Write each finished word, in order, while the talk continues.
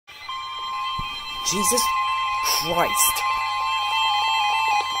Jesus Christ.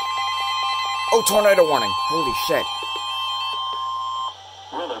 Oh, tornado warning. Holy shit.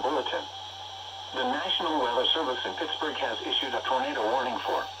 Weather Bulletin. The National Weather Service in Pittsburgh has issued a tornado warning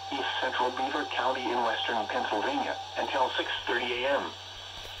for East Central Beaver County in western Pennsylvania until 6:30 a.m.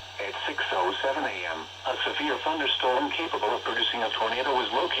 At 6:07 a.m., a severe thunderstorm capable of producing a tornado was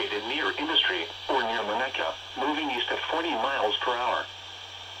located near Industry, or near Moneca, moving east at 40 miles per hour.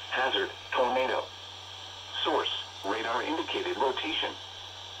 Hazard, tornado. Source, radar indicated rotation.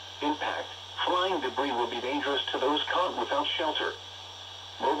 Impact, flying debris will be dangerous to those caught without shelter.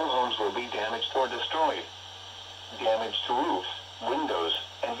 Mobile homes will be damaged or destroyed. Damage to roofs, windows,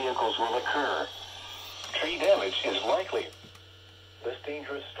 and vehicles will occur. Tree damage is likely. This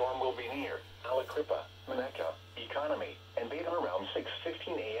dangerous storm will be near Aliquippa, Moneca, Economy, and Beta around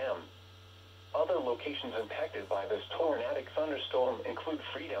 6:15 a.m. Other locations impacted by this tornadic thunderstorm include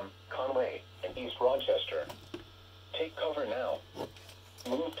Freedom, Conway, and East Rochester. Take cover now.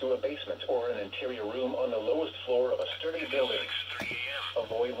 Move to a basement or an interior room on the lowest floor of a sturdy building.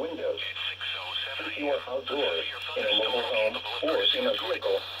 Avoid windows. If you are outdoors, in a mobile home, or in a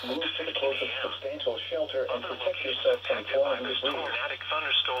vehicle, move to the closest substantial shelter and protect yourself from flying debris.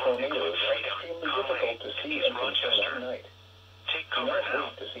 Tornadoes are extremely difficult to see and control at night. Do not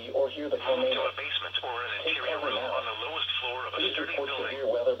wait to see or hear the tornado. Take cover now. Please report severe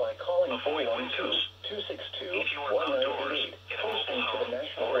weather by calling 412-262-1988, posting to the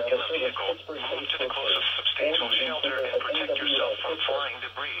National Weather Service Pittsburgh Facebook page, or using Twitter at NWS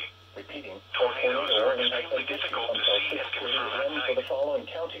Pittsburgh. Repeating, tornado warning has been issued until 6:30 a.m. for the following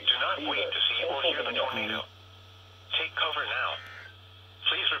counties: Beaver, Pennsylvania. Take cover now.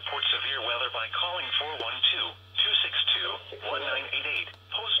 Please report severe weather by calling 412-262-1988,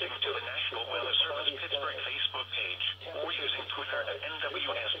 posting to the National Weather Service Pittsburgh Facebook page, or using Twitter at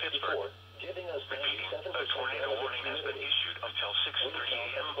NWS Pittsburgh. Repeating, a tornado warning has been issued until 6:30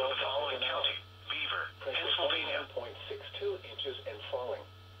 a.m. for the following county: Beaver, Pennsylvania. 29.62 inches and falling.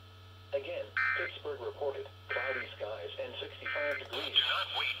 Again, Pittsburgh reported cloudy skies and 65 degrees. Do not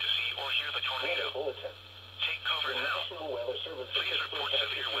wait to see or hear the tornado. Weather bulletin. Take cover The now. National Weather Service Please report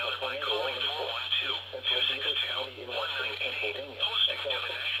severe weather by calling 412-262-1988, posting to the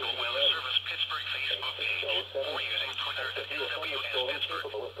National Weather Service Pittsburgh Facebook page, or using Twitter at NWS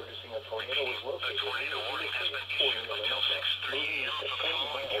Pittsburgh. Producing a tornado was A located tornado warning has been issued until 6:30 a.m. for the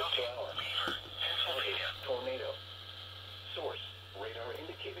following county: Beaver, Pennsylvania. Tornado. Source, radar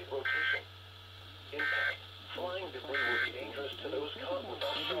indicated rotation. Impact, flying debris will be dangerous to those caught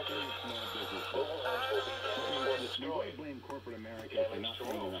without shelter. Mobile homes will be damaged or destroyed. Blame corporate America for Damage not to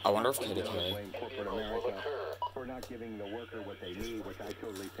paying roofs. enough. I wonder if Blame KDK. corporate America for not giving the worker what they need, which I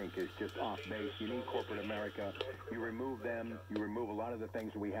totally think is just off base. You need corporate America. You remove them. You remove a lot of the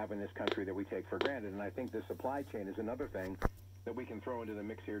things that we have in this country that we take for granted. And I think the supply chain is another thing that we can throw into the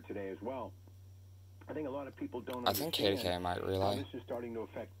mix here today as well. I think a lot of people don't I think understand KDK might how relay. this is starting to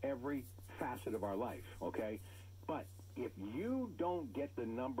affect every facet of our life, okay? But if you don't get the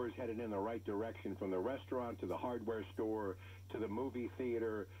numbers headed in the right direction, from the restaurant to the hardware store to the movie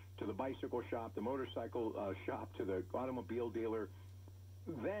theater to the bicycle shop, the motorcycle shop, to the automobile dealer,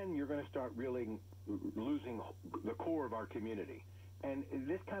 then you're going to start really losing the core of our community. And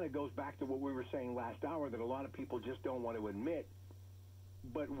this kind of goes back to what we were saying last hour, that a lot of people just don't want to admit.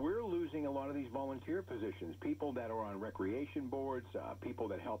 But we're losing a lot of these volunteer positions, people that are on recreation boards, people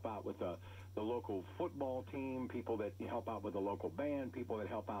that help out with the local football team, people that help out with the local band, people that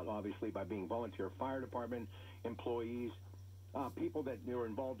help out, obviously, by being volunteer fire department employees, people that are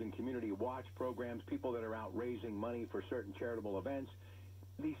involved in community watch programs, people that are out raising money for certain charitable events.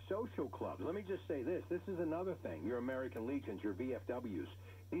 These social clubs, let me just say this is another thing. Your American Legions, your VFWs,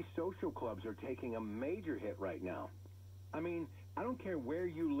 these social clubs are taking a major hit right now. I mean, I don't care where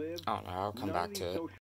you live. I don't know, I'll come back to it.